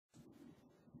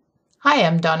Hi,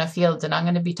 I'm Donna Fields, and I'm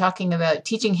going to be talking about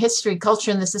teaching history, culture,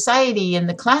 and the society in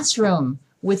the classroom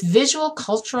with visual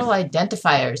cultural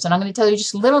identifiers. And I'm going to tell you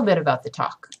just a little bit about the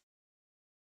talk.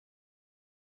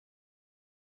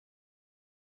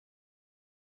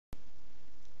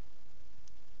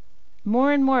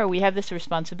 More and more we have this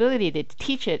responsibility to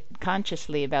teach it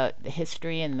consciously about the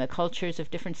history and the cultures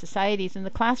of different societies in the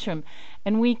classroom.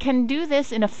 And we can do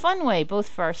this in a fun way, both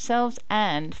for ourselves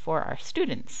and for our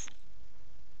students.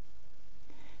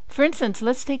 For instance,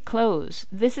 let's take clothes.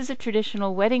 This is a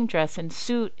traditional wedding dress and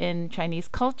suit in Chinese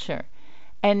culture.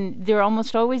 And they're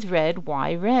almost always red.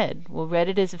 Why red? Well,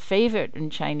 red is a favorite in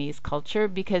Chinese culture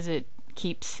because it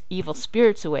keeps evil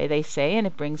spirits away, they say, and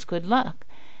it brings good luck.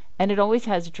 And it always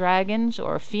has dragons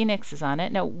or phoenixes on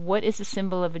it. Now, what is the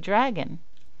symbol of a dragon?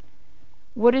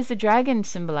 What does the dragon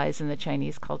symbolize in the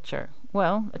Chinese culture?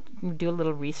 Well, we do a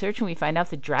little research and we find out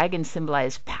the dragon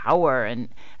symbolizes power and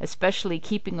especially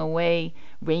keeping away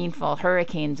rainfall,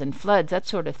 hurricanes, and floods, that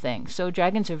sort of thing. So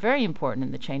dragons are very important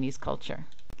in the Chinese culture.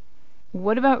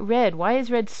 What about red? Why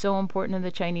is red so important in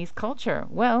the Chinese culture?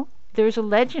 Well, there's a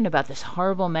legend about this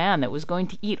horrible man that was going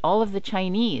to eat all of the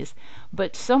Chinese,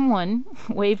 but someone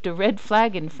waved a red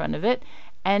flag in front of it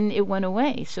and it went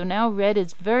away. So now red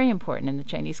is very important in the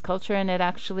Chinese culture, and it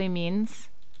actually means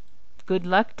good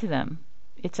luck to them.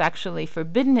 It's actually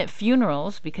forbidden at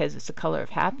funerals because it's a color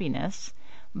of happiness,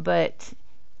 but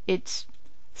it's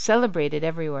celebrated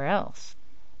everywhere else.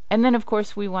 And then, of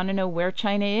course, we want to know where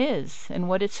China is and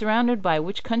what it's surrounded by,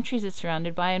 which countries it's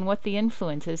surrounded by, and what the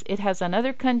influences it has on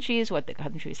other countries, what the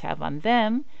countries have on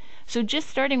them. So just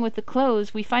starting with the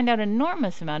clothes, we find out an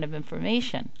enormous amount of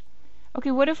information.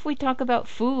 Okay, what if we talk about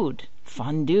food?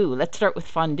 Fondue. Let's start with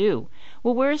fondue.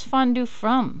 Well, where is fondue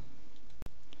from?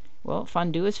 Well,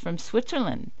 fondue is from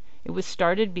Switzerland. It was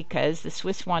started because the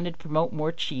Swiss wanted to promote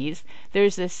more cheese.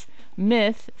 There's this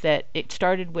myth that it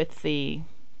started with the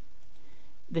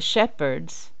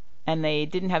shepherds, and they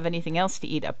didn't have anything else to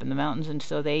eat up in the mountains, and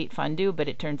so they ate fondue, but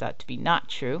it turns out to be not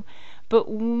true. But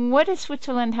what does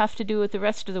Switzerland have to do with the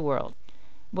rest of the world?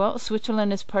 Well,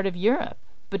 Switzerland is part of Europe.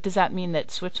 But does that mean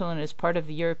that Switzerland is part of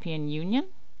the European Union?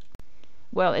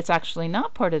 Well, it's actually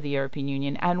not part of the European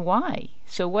Union. And why?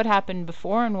 So what happened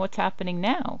before and what's happening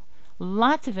now?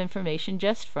 Lots of information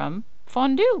just from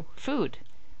fondue, food.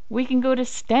 We can go to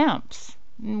stamps.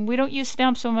 We don't use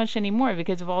stamps so much anymore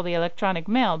because of all the electronic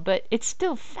mail, but it's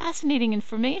still fascinating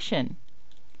information.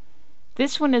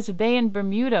 This one is a bay in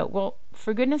Bermuda. Well,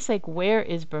 for goodness sake, where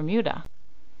is Bermuda?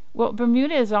 Well,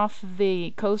 Bermuda is off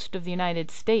the coast of the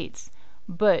United States.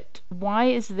 But why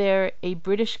is there a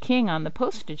British king on the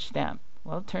postage stamp?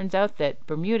 Well, it turns out that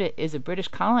Bermuda is a British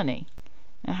colony.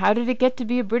 Now, how did it get to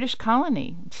be a British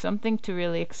colony? Something to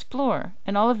really explore.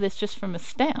 And all of this just from a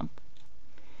stamp.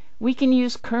 We can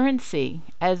use currency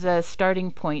as a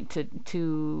starting point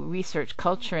to research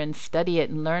culture and study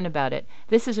it and learn about it.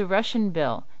 This is a Russian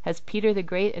bill. Has Peter the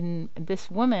Great, and this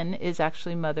woman is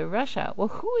actually Mother Russia. Well,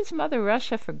 who is Mother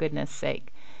Russia, for goodness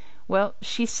sake? Well,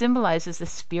 she symbolizes the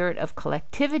spirit of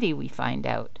collectivity, we find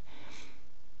out.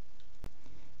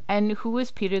 And who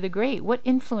was Peter the Great? What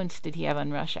influence did he have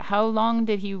on Russia? How long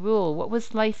did he rule? What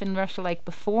was life in Russia like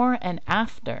before and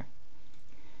after?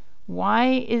 Why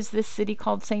is this city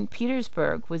called St.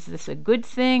 Petersburg? Was this a good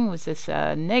thing? Was this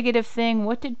a negative thing?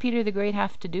 What did Peter the Great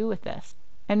have to do with this?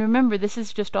 And remember, this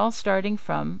is just all starting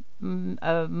from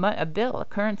a bill, a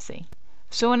currency.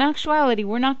 So in actuality,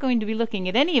 we're not going to be looking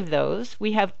at any of those.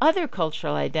 We have other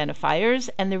cultural identifiers,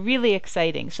 and they're really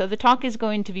exciting. So the talk is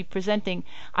going to be presenting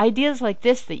ideas like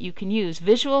this that you can use,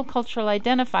 visual cultural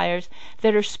identifiers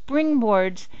that are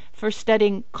springboards for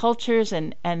studying cultures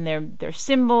and their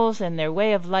symbols and their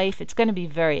way of life. It's going to be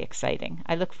very exciting.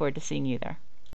 I look forward to seeing you there.